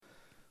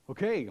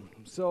Okay,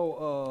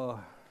 so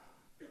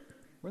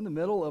we're in the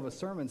middle of a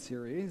sermon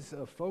series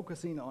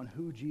focusing on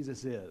who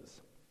Jesus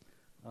is.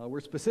 We're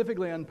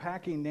specifically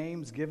unpacking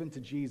names given to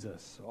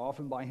Jesus,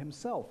 often by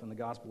himself in the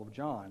Gospel of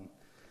John.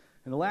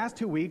 In the last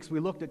 2 weeks, we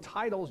looked at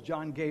titles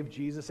John gave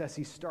Jesus as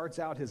he starts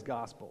out his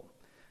gospel.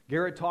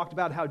 Garrett talked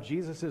about how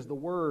Jesus is the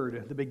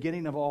Word, the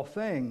beginning of all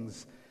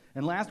things.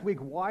 And last week,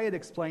 Wyatt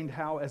explained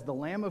how, as the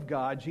Lamb of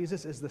God,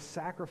 Jesus is the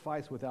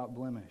sacrifice without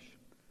blemish.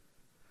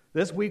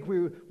 This week,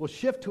 we will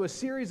shift to a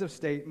series of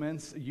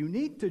statements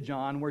unique to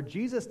John where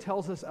Jesus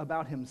tells us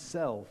about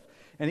himself.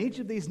 And each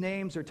of these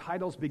names or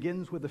titles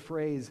begins with the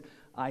phrase,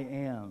 I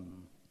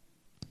am.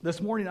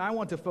 This morning, I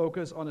want to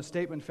focus on a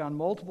statement found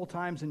multiple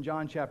times in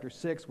John chapter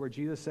 6 where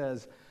Jesus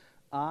says,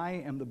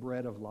 I am the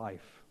bread of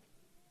life.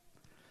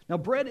 Now,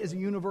 bread is a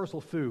universal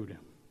food,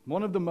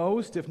 one of the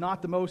most, if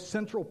not the most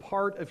central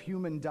part of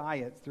human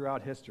diets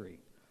throughout history.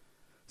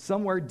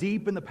 Somewhere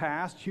deep in the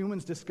past,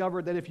 humans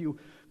discovered that if you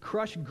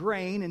crush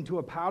grain into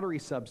a powdery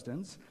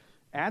substance,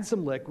 add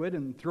some liquid,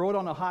 and throw it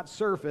on a hot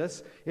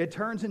surface, it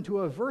turns into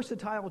a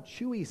versatile,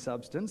 chewy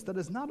substance that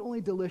is not only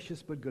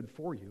delicious but good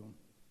for you.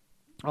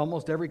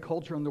 Almost every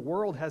culture in the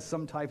world has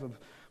some type of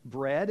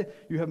bread.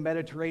 You have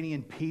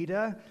Mediterranean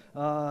pita,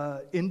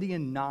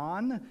 Indian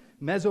naan,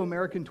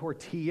 Mesoamerican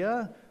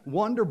tortilla,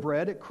 Wonder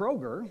Bread at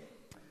Kroger,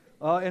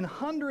 and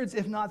hundreds,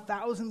 if not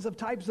thousands, of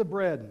types of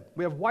bread.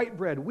 We have white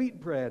bread,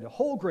 wheat bread,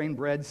 whole grain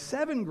bread,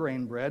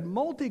 7-grain bread,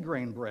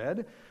 multi-grain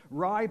bread,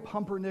 rye,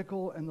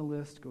 pumpernickel, and the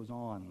list goes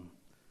on.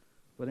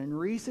 But in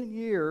recent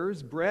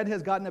years, bread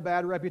has gotten a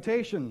bad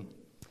reputation.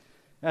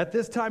 At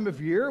this time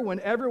of year, when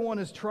everyone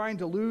is trying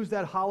to lose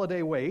that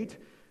holiday weight,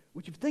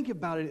 which if you think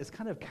about it, is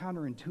kind of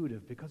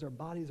counterintuitive because our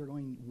bodies are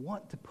going to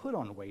want to put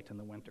on weight in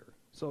the winter.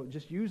 So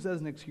just use that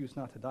as an excuse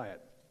not to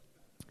diet.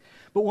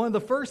 But one of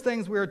the first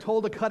things we are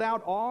told to cut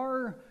out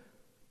are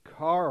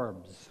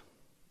carbs.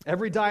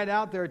 Every diet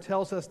out there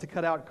tells us to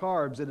cut out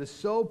carbs. It is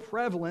so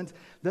prevalent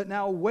that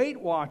now Weight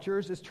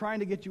Watchers is trying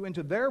to get you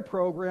into their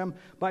program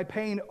by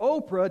paying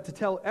Oprah to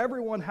tell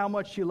everyone how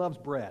much she loves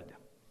bread.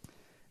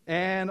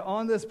 And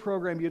on this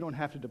program, you don't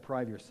have to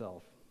deprive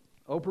yourself.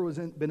 Oprah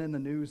has been in the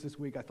news this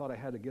week. I thought I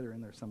had to get her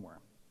in there somewhere.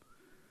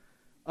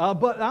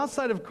 But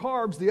outside of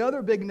carbs, the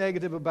other big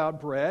negative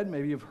about bread,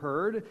 maybe you've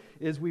heard,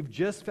 is we've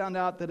just found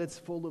out that it's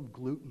full of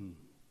gluten.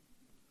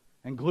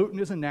 And gluten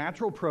is a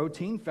natural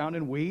protein found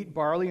in wheat,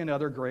 barley, and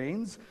other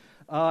grains.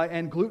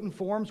 And gluten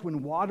forms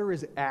when water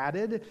is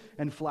added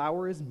and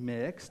flour is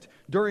mixed.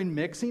 During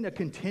mixing, a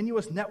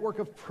continuous network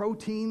of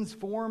proteins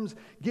forms,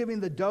 giving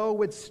the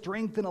dough its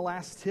strength and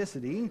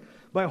elasticity.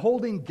 By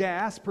holding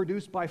gas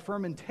produced by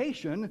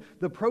fermentation,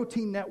 the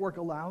protein network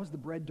allows the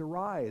bread to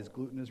rise.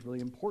 Gluten is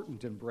really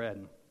important in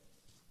bread.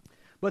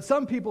 But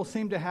some people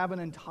seem to have an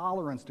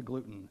intolerance to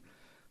gluten.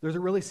 There's a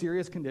really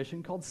serious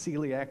condition called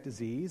celiac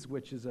disease,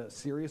 which is a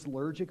serious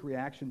allergic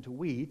reaction to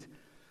wheat.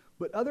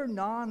 But other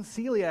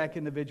non-celiac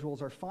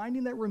individuals are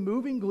finding that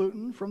removing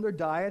gluten from their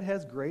diet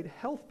has great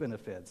health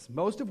benefits,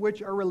 most of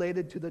which are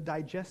related to the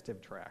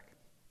digestive tract.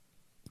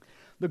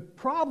 The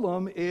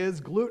problem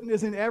is gluten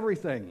is in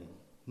everything,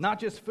 not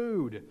just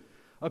food.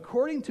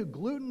 According to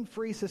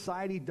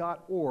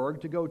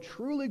glutenfreesociety.org, to go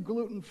truly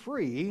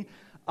gluten-free,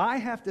 I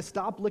have to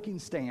stop licking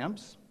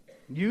stamps,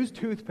 use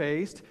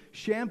toothpaste,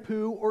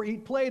 shampoo, or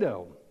eat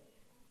Play-Doh,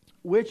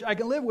 which I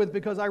can live with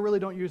because I really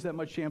don't use that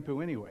much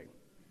shampoo anyway.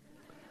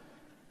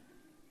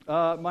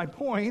 My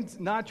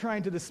point, not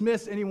trying to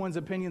dismiss anyone's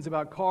opinions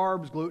about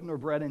carbs, gluten, or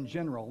bread in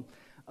general,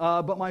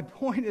 but my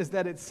point is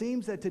that it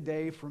seems that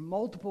today, for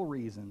multiple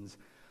reasons,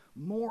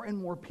 more and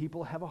more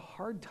people have a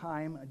hard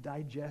time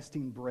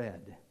digesting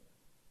bread.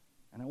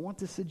 And I want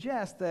to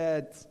suggest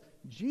that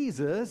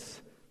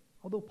Jesus,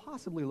 although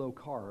possibly low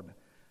carb,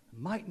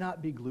 might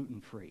not be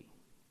gluten-free.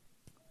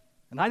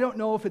 And I don't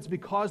know if it's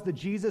because the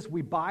Jesus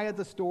we buy at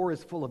the store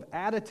is full of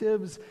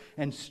additives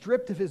and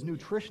stripped of his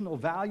nutritional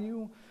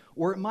value,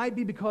 or it might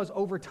be because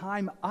over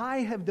time I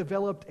have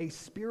developed a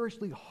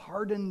spiritually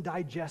hardened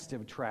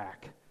digestive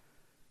tract.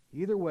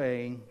 Either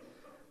way,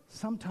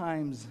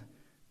 sometimes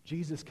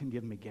Jesus can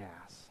give me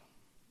gas.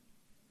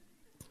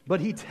 But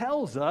he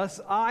tells us,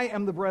 I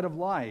am the bread of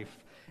life,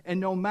 and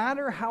no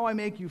matter how I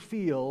make you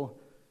feel,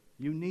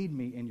 you need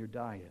me in your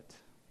diet.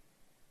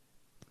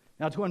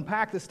 Now, to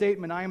unpack the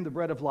statement, I am the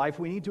bread of life,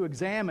 we need to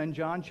examine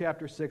John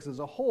chapter 6 as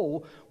a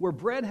whole, where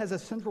bread has a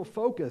central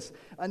focus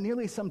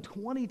nearly some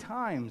 20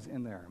 times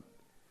in there.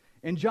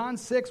 In John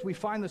 6, we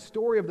find the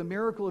story of the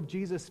miracle of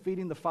Jesus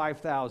feeding the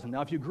 5,000.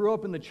 Now, if you grew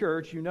up in the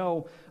church, you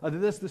know that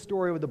this is the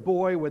story of the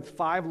boy with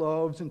 5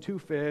 loaves and 2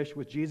 fish,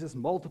 which Jesus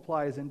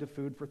multiplies into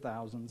food for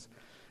thousands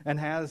and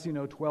has,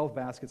 12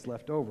 baskets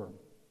left over.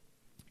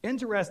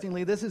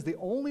 Interestingly, this is the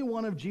only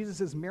one of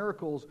Jesus'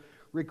 miracles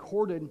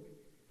recorded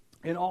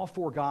in all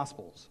 4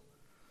 Gospels.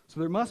 So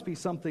there must be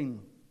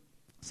something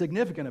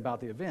significant about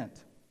the event.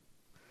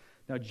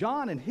 Now,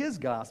 John in his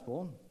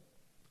Gospel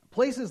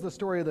places the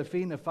story of the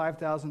feeding of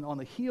 5,000 on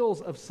the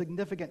heels of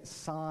significant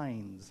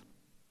signs.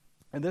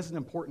 And this is an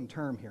important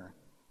term here.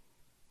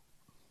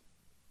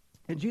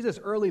 In Jesus'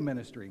 early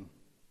ministry,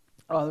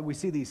 we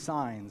see these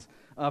signs.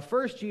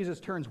 First, Jesus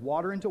turns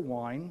water into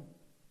wine,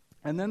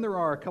 and then there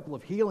are a couple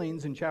of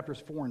healings in chapters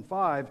 4 and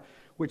 5,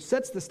 which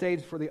sets the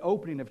stage for the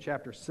opening of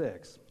chapter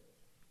 6.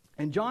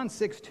 In John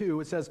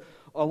 6:2, it says,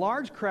 "A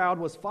large crowd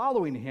was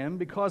following him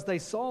because they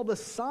saw the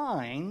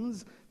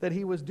signs that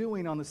he was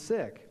doing on the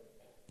sick."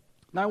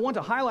 Now, I want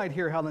to highlight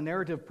here how the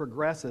narrative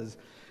progresses,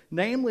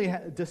 namely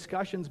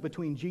discussions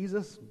between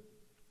Jesus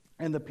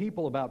and the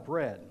people about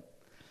bread.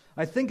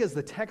 I think as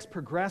the text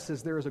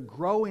progresses, there is a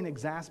growing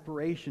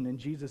exasperation in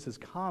Jesus'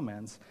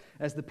 comments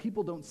as the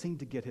people don't seem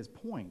to get his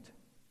point.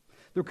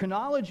 The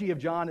chronology of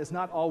John is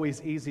not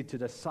always easy to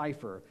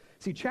decipher.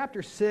 See,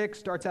 chapter 6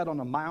 starts out on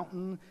a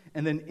mountain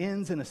and then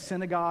ends in a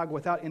synagogue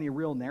without any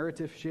real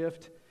narrative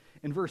shift.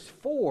 In verse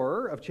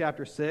 4 of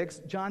chapter 6,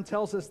 John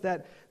tells us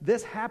that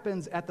this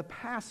happens at the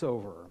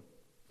Passover,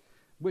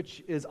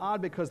 which is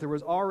odd because there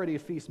was already a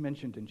feast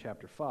mentioned in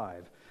chapter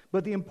 5.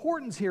 But the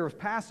importance here of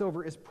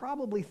Passover is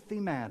probably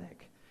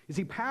thematic. You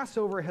see,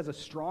 Passover has a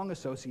strong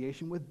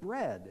association with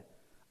bread,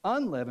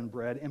 unleavened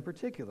bread in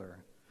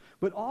particular,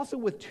 but also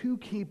with two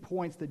key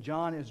points that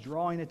John is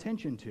drawing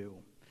attention to: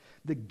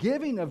 the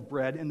giving of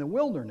bread in the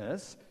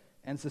wilderness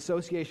and its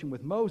association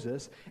with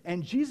Moses,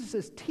 and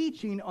Jesus'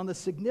 teaching on the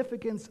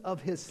significance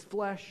of his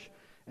flesh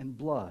and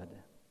blood.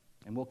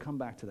 And we'll come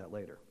back to that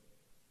later.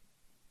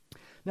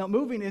 Now,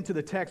 moving into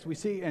the text, we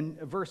see in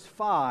verse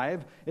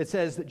 5, it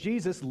says that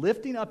Jesus,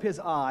 lifting up his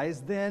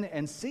eyes then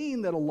and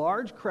seeing that a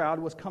large crowd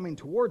was coming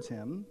towards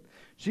him,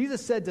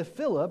 Jesus said to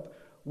Philip,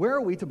 "Where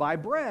are we to buy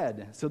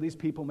bread so these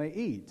people may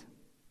eat?"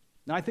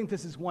 Now, I think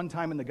this is one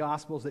time in the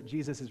Gospels that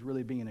Jesus is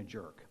really being a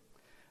jerk,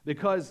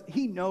 because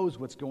he knows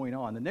what's going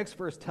on. The next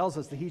verse tells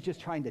us that he's just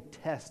trying to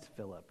test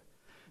Philip.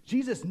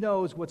 Jesus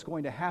knows what's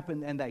going to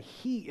happen and that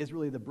he is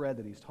really the bread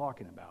that he's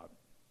talking about.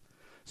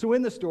 So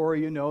in the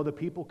story, the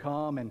people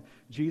come and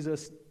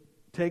Jesus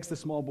takes the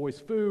small boy's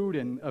food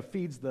and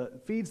feeds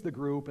the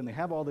group, and they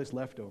have all this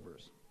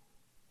leftovers.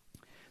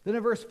 Then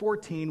in verse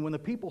 14, when the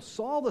people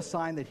saw the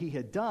sign that he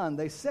had done,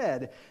 they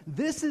said,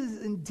 "This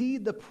is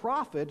indeed the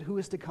prophet who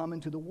is to come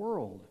into the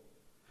world."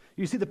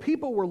 You see, the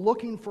people were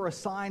looking for a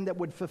sign that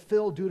would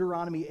fulfill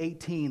Deuteronomy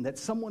 18, that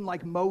someone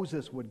like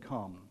Moses would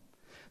come.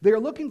 They are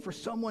looking for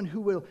someone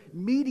who will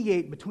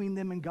mediate between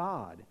them and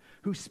God,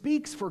 who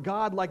speaks for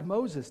God like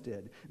Moses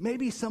did.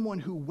 Maybe someone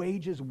who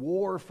wages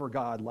war for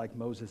God like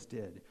Moses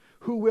did,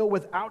 who will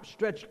with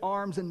outstretched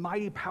arms and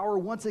mighty power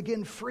once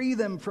again free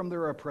them from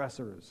their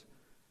oppressors.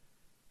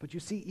 But you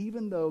see,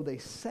 even though they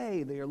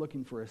say they are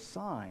looking for a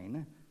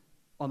sign,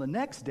 on the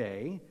next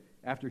day,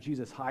 after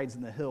Jesus hides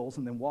in the hills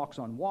and then walks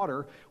on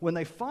water, when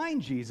they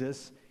find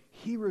Jesus,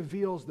 he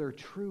reveals their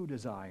true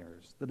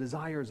desires, the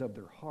desires of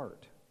their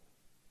heart.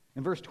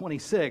 In verse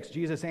 26,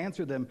 Jesus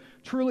answered them,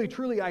 "Truly,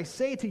 truly, I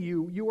say to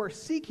you, you are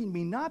seeking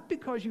me not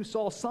because you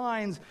saw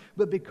signs,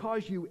 but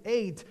because you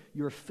ate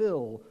your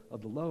fill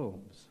of the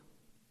loaves."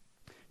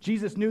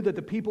 Jesus knew that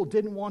the people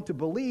didn't want to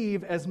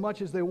believe as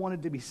much as they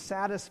wanted to be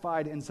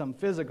satisfied in some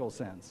physical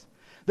sense.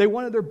 They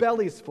wanted their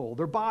bellies full,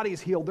 their bodies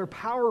healed, their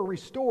power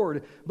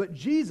restored. But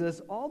Jesus,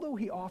 although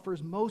he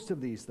offers most of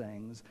these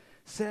things,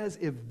 says,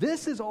 if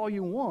this is all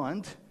you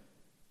want,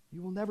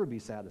 you will never be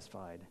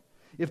satisfied.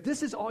 If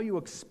this is all you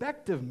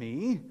expect of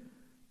me,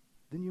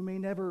 then you may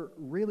never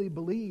really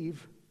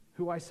believe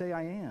who I say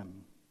I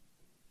am.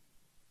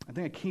 I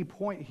think a key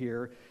point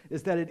here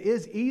is that it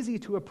is easy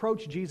to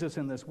approach Jesus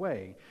in this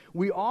way.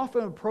 We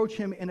often approach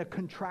him in a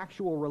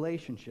contractual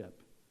relationship.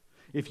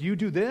 If you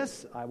do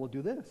this, I will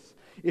do this.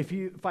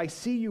 If I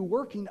see you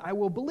working, I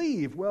will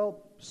believe.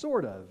 Well,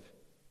 sort of.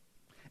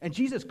 And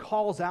Jesus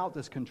calls out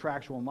this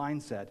contractual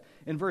mindset.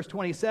 In verse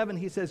 27,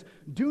 he says,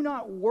 "Do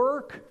not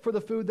work for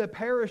the food that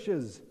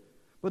perishes,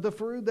 but the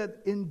food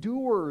that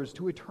endures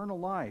to eternal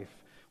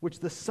life, which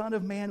the Son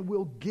of Man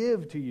will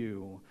give to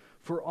you.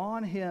 For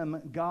on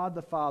him God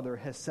the Father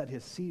has set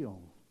his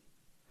seal."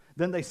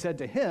 Then they said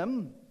to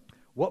him,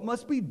 "What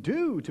must we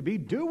do to be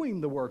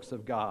doing the works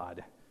of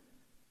God?"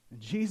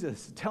 And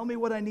Jesus, "Tell me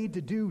what I need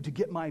to do to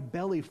get my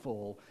belly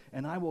full,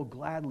 and I will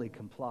gladly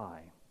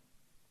comply."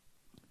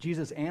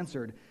 Jesus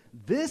answered,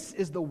 "This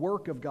is the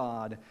work of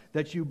God,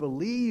 that you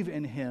believe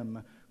in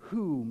him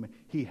whom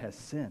he has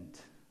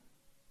sent."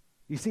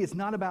 You see, it's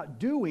not about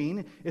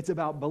doing, it's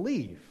about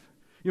belief.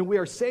 We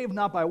are saved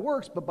not by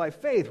works, but by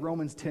faith,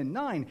 Romans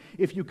 10:9.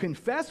 If you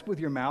confess with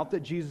your mouth that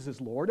Jesus is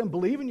Lord and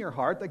believe in your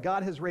heart that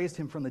God has raised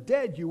him from the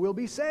dead, you will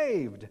be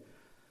saved.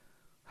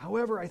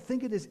 However, I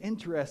think it is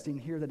interesting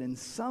here that in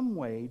some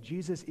way,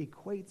 Jesus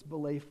equates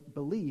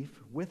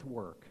belief with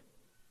work.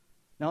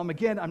 Now,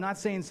 again, I'm not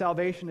saying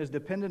salvation is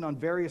dependent on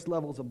various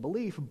levels of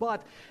belief,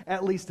 but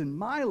at least in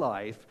my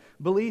life,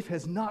 belief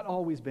has not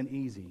always been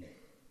easy.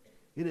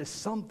 It is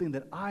something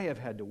that I have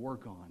had to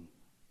work on.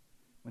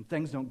 When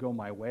things don't go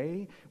my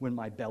way, when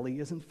my belly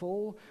isn't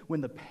full, when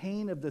the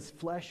pain of this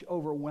flesh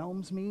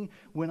overwhelms me,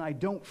 when I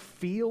don't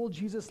feel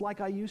Jesus like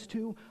I used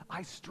to,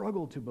 I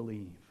struggle to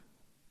believe.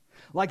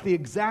 Like the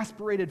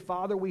exasperated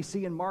father we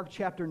see in Mark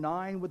chapter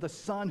 9 with a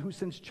son who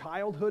since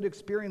childhood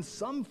experienced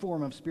some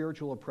form of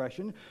spiritual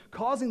oppression,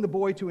 causing the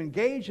boy to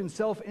engage in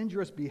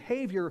self-injurious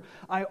behavior,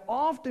 I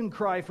often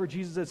cry for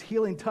Jesus'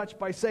 healing touch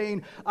by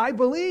saying, I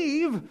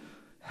believe,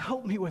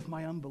 help me with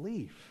my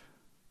unbelief.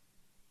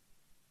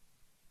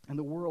 And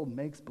the world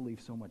makes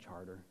belief so much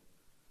harder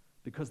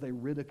because they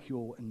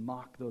ridicule and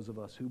mock those of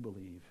us who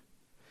believe.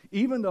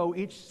 Even though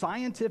each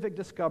scientific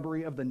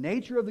discovery of the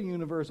nature of the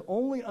universe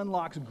only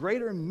unlocks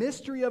greater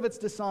mystery of its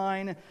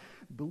design,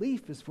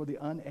 belief is for the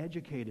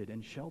uneducated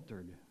and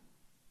sheltered.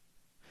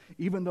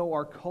 Even though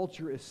our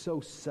culture is so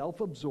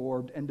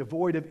self-absorbed and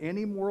devoid of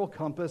any moral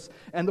compass,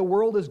 and the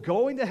world is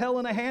going to hell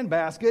in a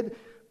handbasket,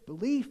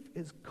 belief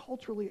is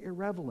culturally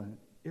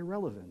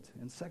irrelevant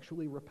and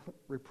sexually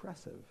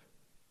repressive.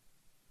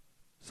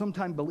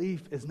 Sometimes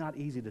belief is not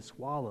easy to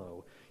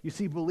swallow. You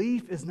see,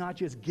 belief is not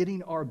just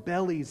getting our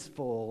bellies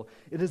full.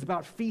 It is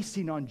about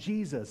feasting on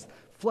Jesus,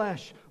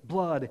 flesh,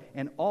 blood,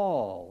 and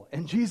all.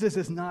 And Jesus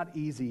is not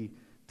easy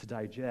to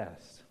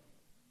digest.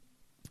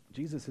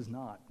 Jesus is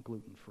not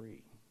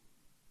gluten-free.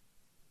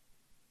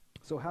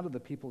 So how do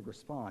the people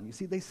respond? You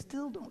see, they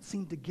still don't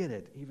seem to get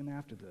it even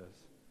after this.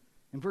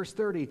 In verse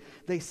 30,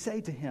 they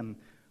say to him,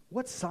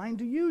 what sign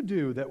do you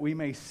do that we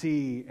may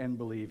see and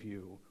believe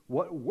you?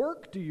 What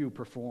work do you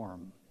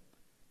perform?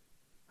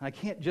 I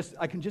can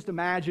just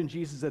imagine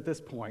Jesus at this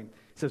point.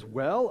 He says,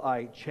 well,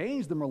 I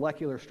changed the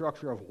molecular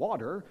structure of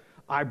water.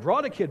 I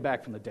brought a kid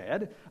back from the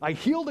dead. I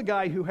healed a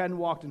guy who hadn't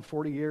walked in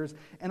 40 years.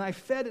 And I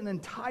fed an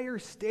entire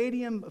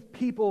stadium of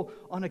people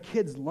on a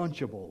kid's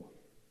Lunchable.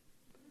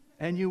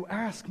 And you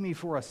ask me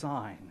for a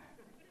sign.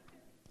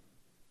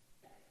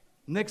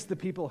 Next, the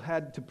people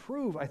had to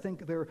prove, I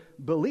think, their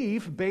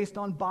belief based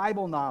on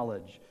Bible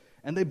knowledge.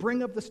 And they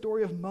bring up the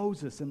story of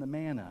Moses and the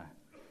manna.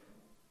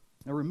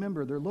 Now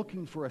remember, they're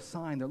looking for a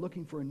sign. They're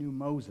looking for a new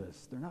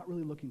Moses. They're not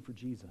really looking for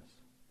Jesus.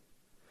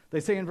 They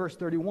say in verse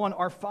 31,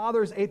 our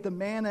fathers ate the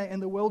manna in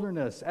the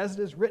wilderness. As it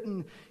is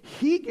written,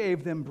 he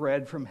gave them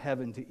bread from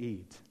heaven to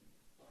eat.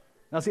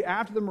 Now see,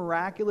 after the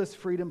miraculous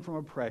freedom from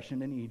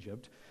oppression in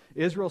Egypt,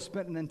 Israel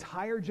spent an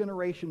entire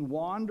generation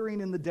wandering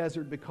in the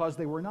desert because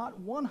they were not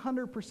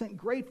 100%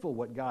 grateful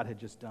what God had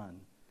just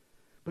done.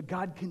 But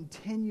God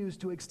continues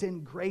to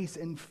extend grace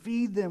and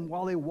feed them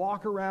while they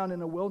walk around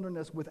in a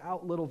wilderness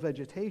without little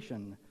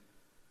vegetation.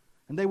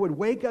 And they would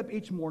wake up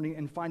each morning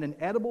and find an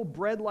edible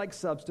bread-like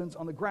substance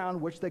on the ground,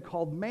 which they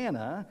called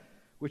manna,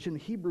 which in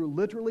Hebrew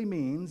literally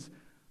means,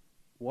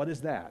 what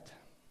is that?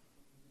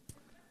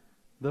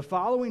 The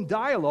following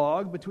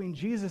dialogue between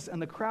Jesus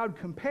and the crowd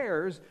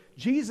compares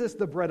Jesus,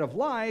 the bread of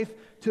life,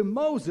 to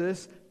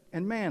Moses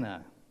and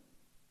manna.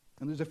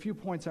 And there's a few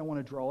points I want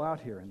to draw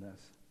out here in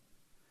this.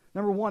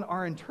 Number one,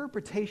 our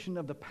interpretation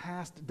of the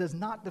past does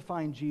not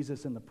define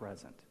Jesus in the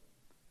present.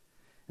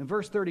 In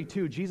verse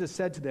 32, Jesus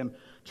said to them,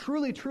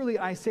 truly, truly,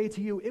 I say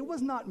to you, it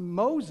was not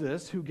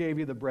Moses who gave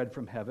you the bread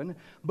from heaven,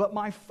 but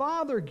my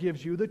Father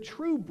gives you the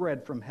true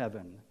bread from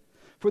heaven.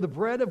 For the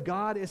bread of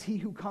God is he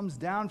who comes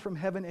down from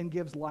heaven and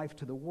gives life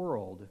to the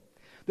world.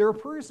 There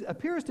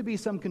appears to be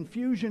some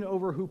confusion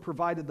over who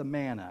provided the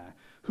manna.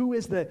 Who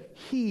is the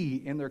he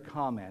in their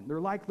comment?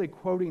 They're likely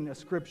quoting a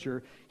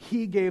scripture,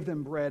 he gave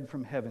them bread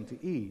from heaven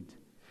to eat.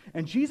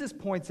 And Jesus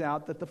points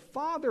out that the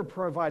Father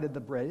provided the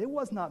bread. It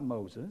was not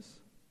Moses.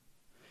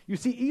 You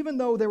see, even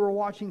though they were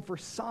watching for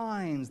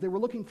signs, they were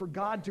looking for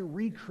God to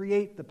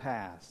recreate the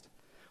past,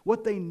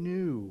 what they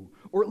knew,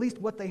 or at least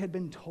what they had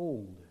been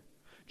told.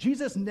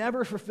 Jesus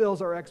never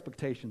fulfills our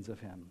expectations of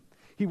him.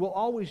 He will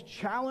always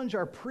challenge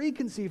our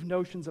preconceived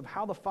notions of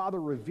how the Father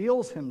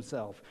reveals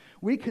himself.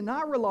 We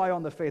cannot rely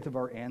on the faith of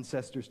our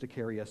ancestors to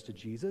carry us to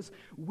Jesus.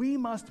 We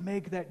must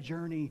make that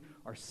journey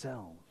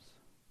ourselves.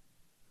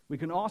 We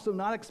can also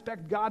not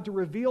expect God to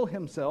reveal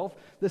himself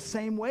the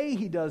same way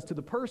he does to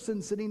the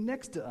person sitting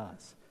next to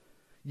us.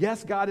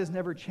 Yes, God is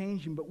never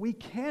changing, but we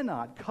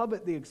cannot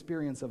covet the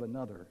experience of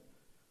another.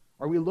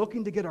 Are we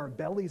looking to get our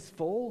bellies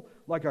full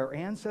like our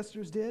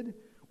ancestors did?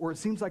 Or it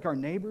seems like our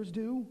neighbors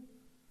do?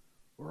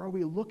 Or are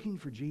we looking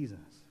for Jesus?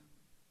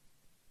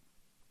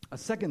 A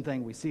second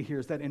thing we see here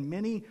is that in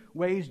many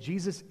ways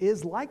Jesus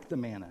is like the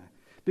manna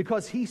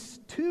because he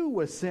too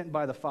was sent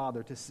by the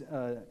Father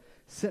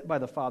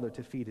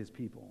to feed his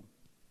people.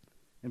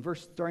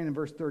 Starting in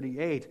verse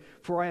 38,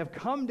 for I have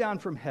come down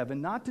from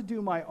heaven not to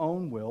do my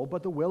own will,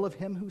 but the will of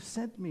him who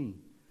sent me.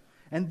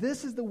 And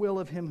this is the will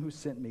of him who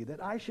sent me,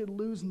 that I should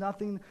lose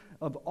nothing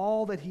of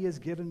all that he has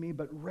given me,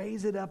 but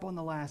raise it up on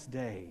the last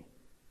day.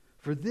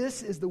 For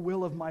this is the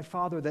will of my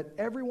Father, that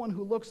everyone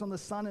who looks on the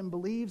Son and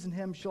believes in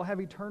him shall have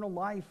eternal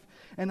life,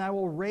 and I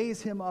will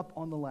raise him up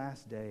on the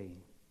last day.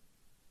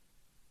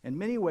 In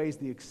many ways,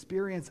 the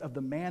experience of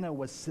the manna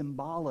was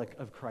symbolic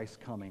of Christ's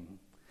coming.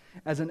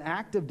 As an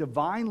act of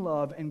divine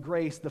love and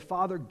grace, the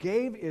Father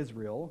gave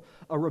Israel,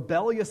 a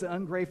rebellious and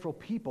ungrateful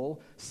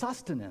people,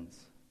 sustenance.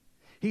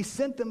 He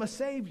sent them a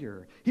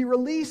Savior. He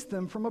released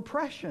them from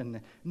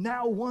oppression.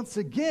 Now, once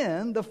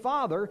again, the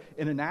Father,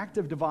 in an act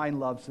of divine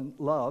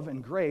love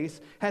and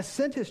grace, has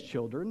sent His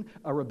children,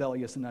 a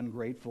rebellious and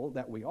ungrateful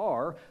that we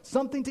are,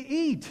 something to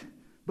eat.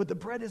 But the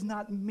bread is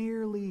not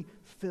merely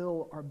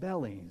fill our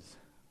bellies.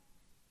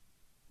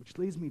 Which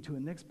leads me to a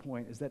next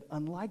point, is that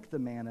unlike the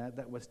manna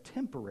that was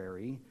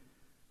temporary,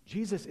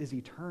 Jesus is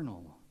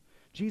eternal.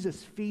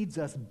 Jesus feeds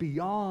us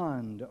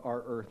beyond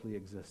our earthly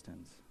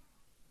existence.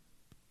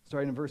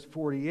 Starting in verse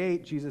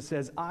 48, Jesus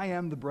says, I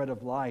am the bread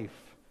of life.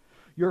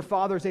 Your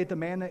fathers ate the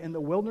manna in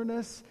the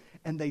wilderness,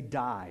 and they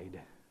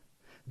died.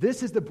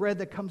 This is the bread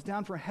that comes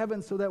down from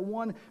heaven, so that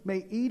one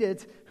may eat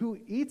it. Who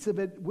eats of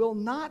it will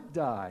not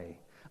die.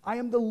 I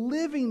am the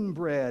living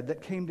bread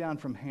that came down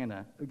from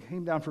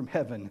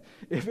heaven.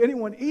 If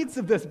anyone eats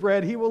of this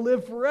bread, he will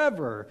live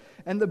forever.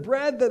 And the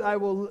bread that I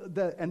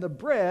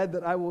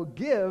will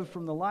give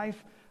from the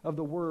life of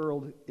the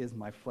world is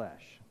my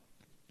flesh.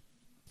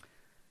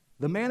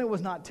 The manna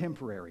was not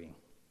temporary.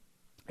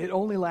 It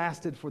only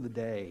lasted for the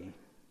day.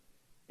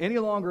 Any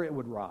longer it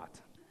would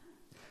rot.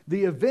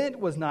 The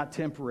event was not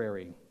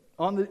temporary.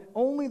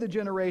 Only the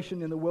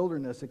generation in the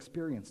wilderness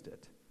experienced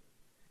it.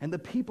 And the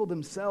people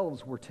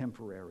themselves were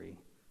temporary.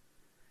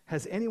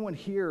 Has anyone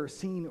here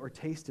seen or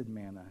tasted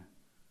manna?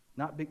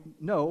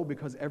 No,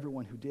 because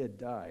everyone who did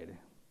died.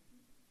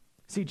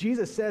 See,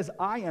 Jesus says,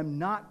 I am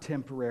not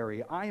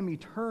temporary. I am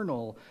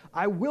eternal.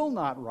 I will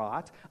not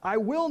rot. I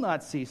will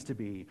not cease to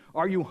be.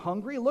 Are you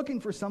hungry,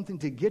 looking for something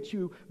to get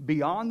you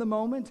beyond the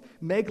moment,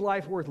 make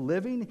life worth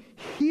living?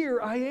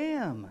 Here I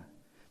am.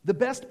 The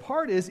best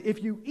part is,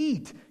 if you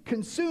eat,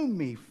 consume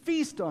me,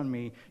 feast on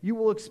me, you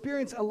will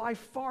experience a life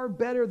far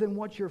better than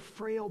what your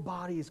frail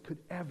bodies could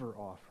ever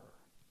offer.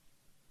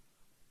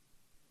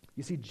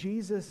 You see,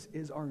 Jesus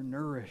is our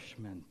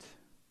nourishment.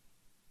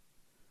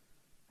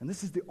 And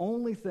this is the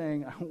only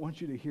thing I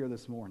want you to hear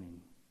this morning,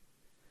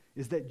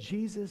 is that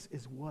Jesus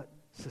is what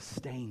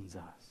sustains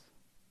us.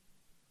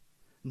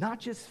 Not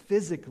just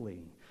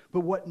physically,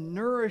 but what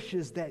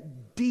nourishes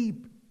that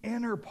deep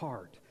inner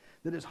part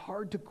that is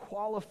hard to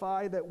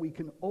qualify, that we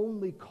can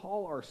only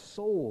call our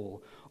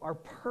soul, our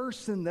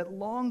person that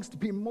longs to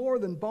be more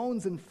than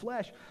bones and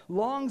flesh,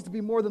 longs to be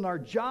more than our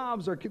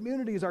jobs, our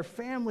communities, our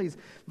families,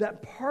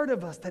 that part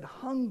of us that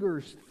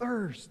hungers,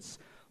 thirsts,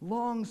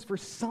 longs for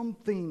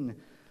something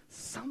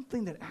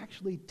that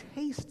actually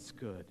tastes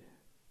good.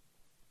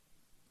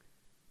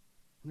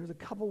 And there's a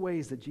couple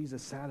ways that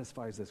Jesus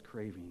satisfies this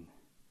craving.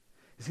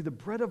 You see, the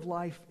bread of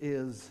life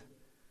is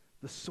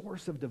the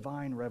source of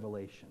divine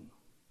revelation.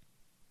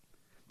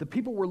 The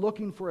people were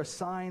looking for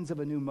signs of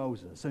a new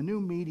Moses, a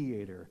new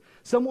mediator,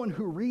 someone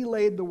who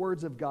relayed the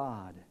words of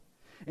God.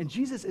 And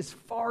Jesus is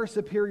far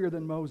superior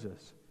than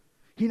Moses.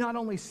 He not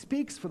only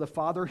speaks for the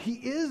Father, he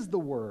is the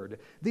Word,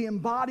 the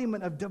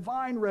embodiment of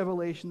divine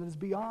revelation that is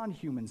beyond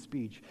human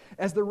speech.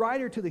 As the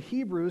writer to the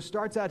Hebrews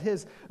starts out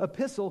his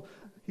epistle,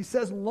 he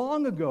says,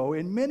 long ago,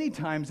 in many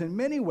times, in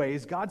many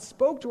ways, God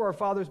spoke to our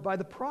fathers by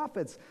the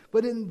prophets.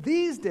 But in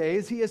these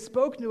days, he has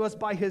spoken to us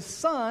by his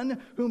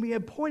Son, whom he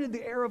appointed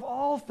the heir of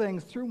all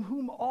things, through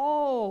whom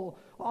all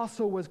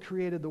also was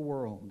created the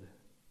world.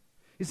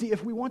 You see,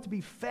 if we want to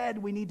be fed,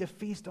 we need to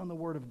feast on the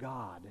Word of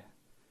God.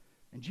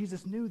 And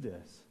Jesus knew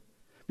this.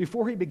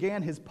 Before he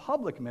began his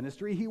public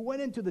ministry, he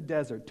went into the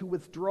desert to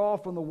withdraw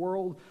from the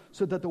world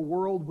so that the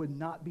world would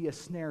not be a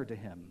snare to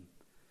him.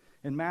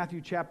 In Matthew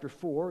chapter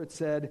 4, it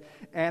said,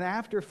 and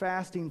after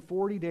fasting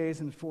 40 days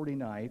and 40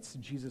 nights,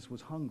 Jesus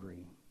was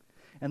hungry.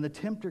 And the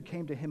tempter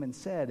came to him and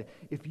said,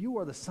 if you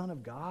are the Son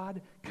of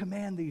God,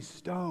 command these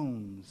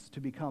stones to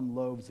become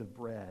loaves of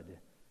bread.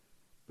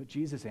 But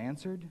Jesus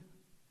answered,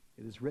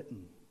 it is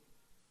written,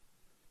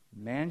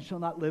 man shall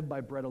not live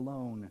by bread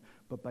alone,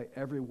 but by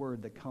every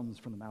word that comes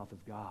from the mouth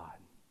of God.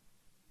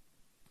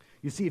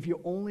 You see, if you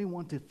only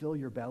want to fill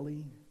your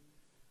belly,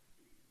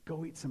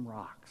 go eat some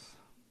rocks.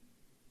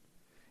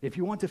 If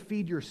you want to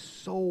feed your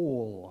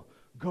soul,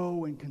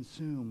 go and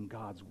consume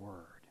God's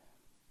Word.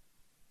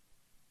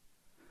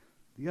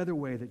 The other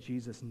way that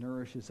Jesus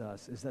nourishes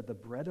us is that the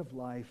bread of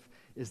life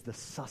is the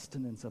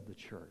sustenance of the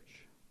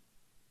church.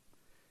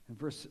 In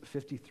verse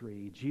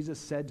 53, Jesus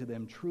said to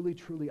them, truly,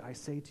 truly, I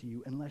say to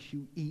you, unless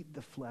you eat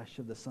the flesh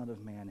of the Son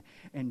of Man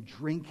and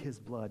drink his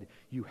blood,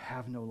 you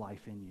have no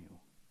life in you.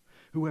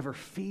 Whoever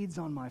feeds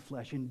on my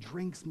flesh and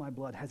drinks my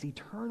blood has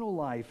eternal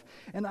life,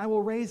 and I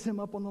will raise him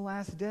up on the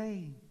last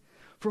day.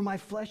 For my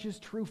flesh is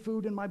true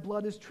food and my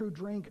blood is true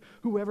drink.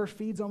 Whoever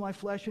feeds on my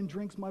flesh and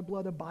drinks my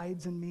blood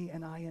abides in me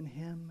and I in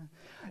him.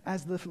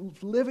 As the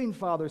living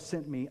Father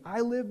sent me, I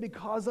live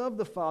because of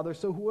the Father.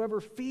 So whoever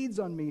feeds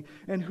on me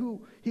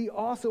and he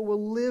also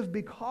will live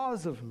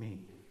because of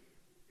me.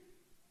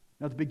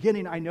 Now at the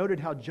beginning, I noted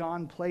how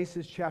John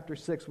places chapter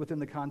 6 within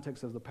the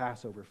context of the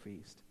Passover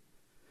feast.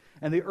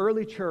 And the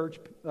early church,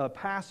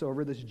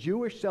 Passover, this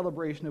Jewish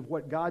celebration of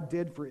what God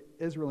did for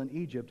Israel in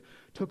Egypt,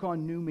 took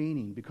on new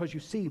meaning. Because you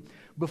see,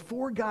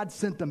 before God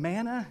sent the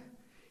manna,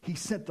 he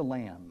sent the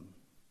lamb.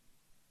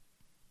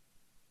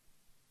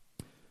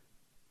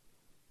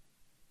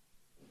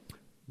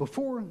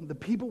 Before the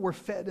people were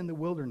fed in the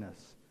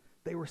wilderness,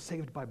 they were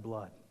saved by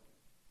blood.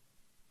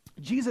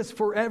 Jesus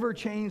forever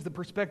changed the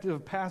perspective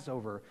of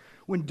Passover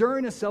when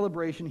during a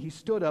celebration he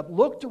stood up,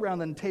 looked around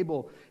the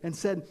table, and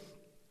said,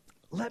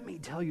 "Let me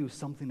tell you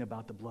something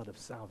about the blood of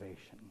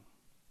salvation."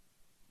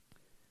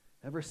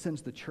 Ever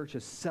since, the church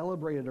has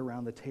celebrated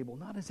around the table,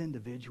 not as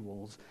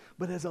individuals,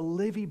 but as a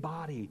living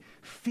body,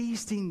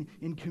 feasting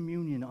in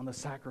communion on the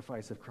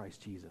sacrifice of Christ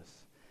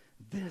Jesus.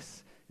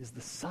 This is the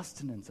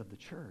sustenance of the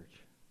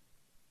church.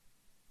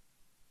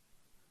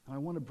 And I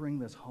want to bring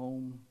this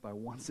home by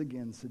once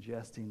again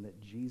suggesting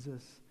that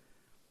Jesus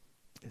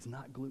is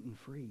not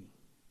gluten-free.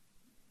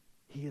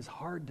 He is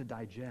hard to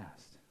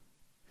digest.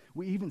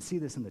 We even see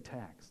this in the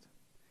text.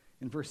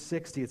 In verse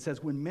 60, it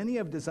says, "When many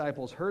of the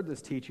disciples heard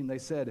this teaching, they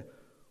said,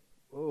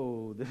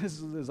 'Oh,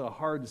 this is a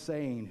hard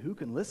saying. Who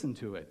can listen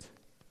to it?'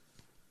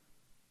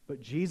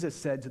 But Jesus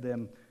said to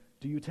them,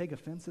 'Do you take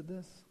offense at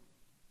this?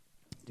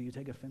 Do you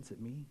take offense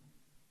at me?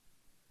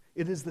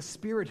 It is the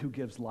Spirit who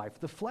gives life.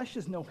 The flesh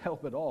is no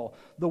help at all.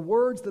 The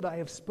words that I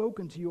have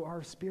spoken to you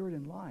are spirit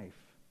and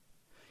life.'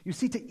 You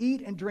see, to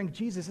eat and drink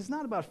Jesus is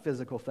not about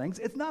physical things.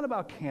 It's not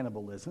about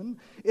cannibalism.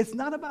 It's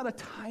not about a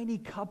tiny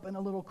cup and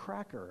a little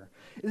cracker.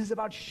 It is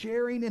about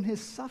sharing in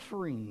his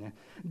suffering,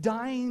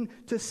 dying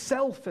to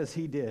self as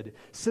he did,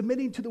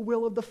 submitting to the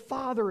will of the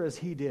Father as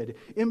he did,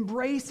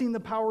 embracing the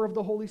power of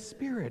the Holy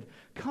Spirit.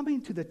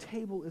 Coming to the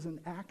table is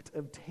an act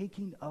of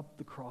taking up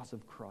the cross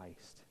of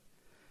Christ.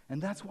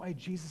 And that's why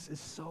Jesus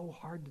is so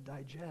hard to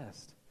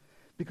digest.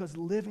 Because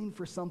living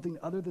for something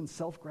other than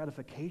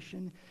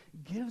self-gratification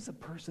gives a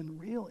person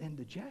real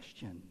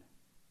indigestion.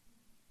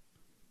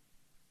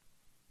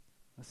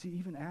 Now, see,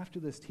 even after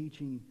this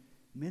teaching,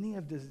 many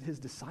of his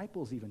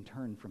disciples even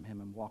turned from him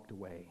and walked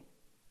away.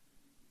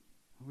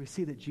 We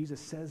see that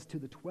Jesus says to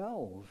the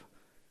 12,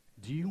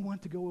 "Do you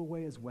want to go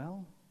away as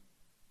well?"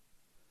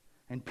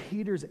 And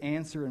Peter's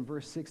answer in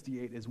verse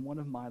 68 is one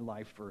of my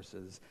life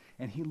verses.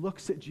 And he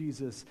looks at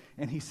Jesus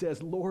and he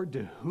says, "Lord,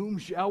 to whom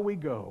shall we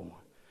go?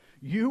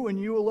 You and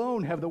you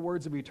alone have the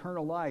words of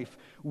eternal life.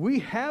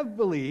 We have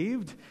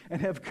believed and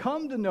have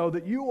come to know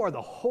that you are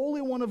the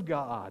Holy One of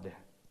God."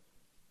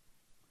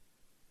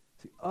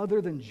 See,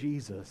 other than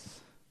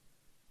Jesus,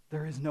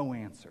 there is no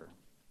answer.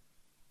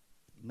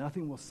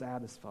 Nothing will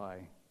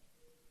satisfy.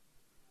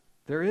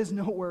 There is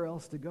nowhere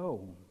else to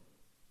go.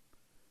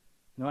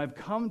 Now, I've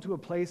come to a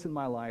place in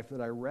my life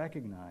that I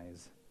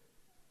recognize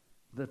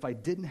that if I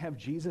didn't have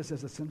Jesus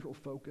as a central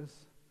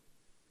focus,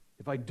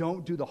 if I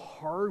don't do the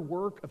hard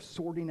work of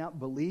sorting out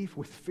belief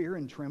with fear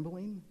and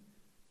trembling,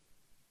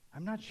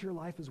 I'm not sure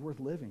life is worth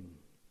living.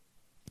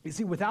 You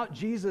see, without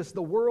Jesus,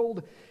 the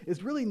world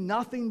is really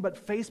nothing but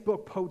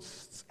Facebook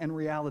posts and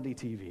reality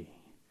TV.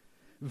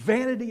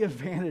 Vanity of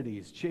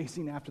vanities,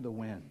 chasing after the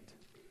wind.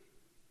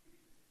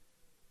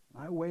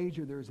 I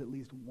wager there's at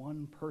least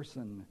one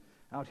person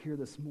out here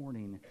this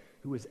morning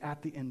who is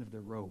at the end of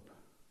the rope.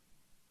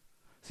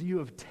 So you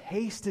have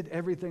tasted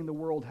everything the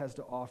world has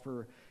to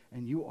offer,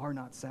 and you are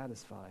not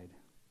satisfied.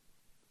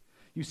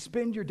 You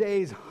spend your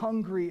days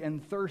hungry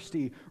and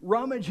thirsty,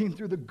 rummaging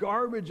through the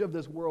garbage of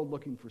this world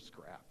looking for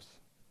scraps.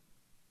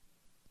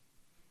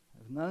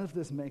 If none of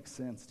this makes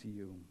sense to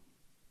you,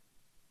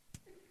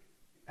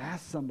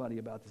 ask somebody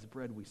about this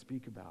bread we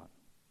speak about.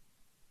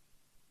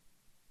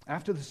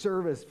 After the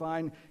service,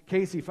 find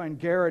Casey, find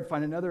Garrett,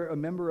 find a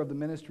member of the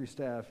ministry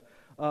staff.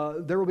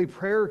 There will be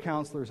prayer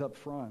counselors up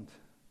front.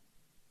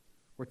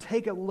 Or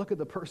take a look at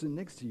the person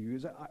next to you.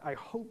 I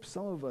hope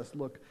some of us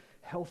look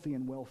healthy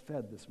and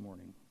well-fed this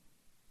morning.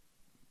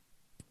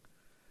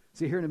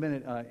 See, here in a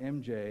minute,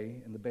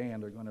 MJ and the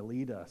band are going to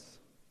lead us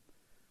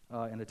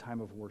in a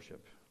time of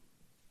worship.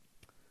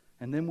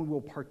 And then we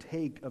will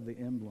partake of the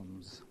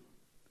emblems.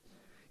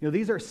 You know,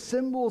 these are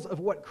symbols of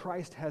what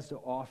Christ has to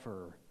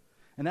offer.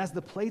 And as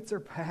the plates are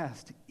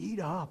passed, eat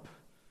up.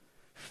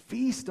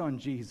 Feast on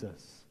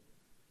Jesus.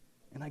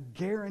 And I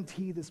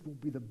guarantee this will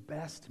be the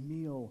best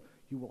meal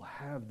you will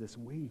have this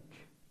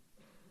week.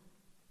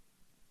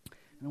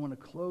 And I want to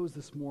close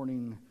this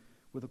morning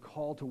with a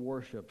call to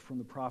worship from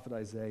the prophet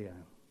Isaiah.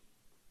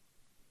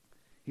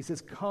 He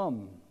says,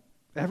 "Come,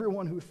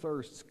 everyone who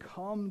thirsts,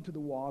 come to the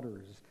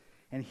waters.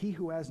 And he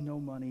who has no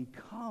money,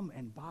 come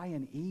and buy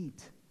and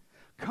eat.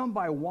 Come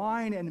buy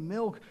wine and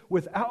milk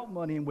without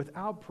money and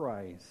without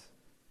price."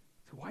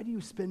 So why do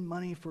you spend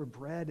money for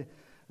bread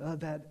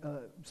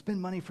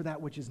spend money for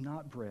that which is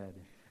not bread,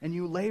 and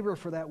you labor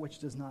for that which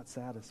does not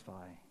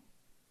satisfy?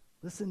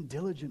 Listen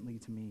diligently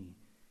to me,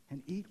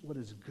 and eat what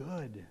is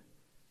good,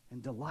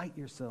 and delight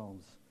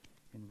yourselves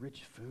in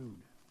rich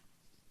food.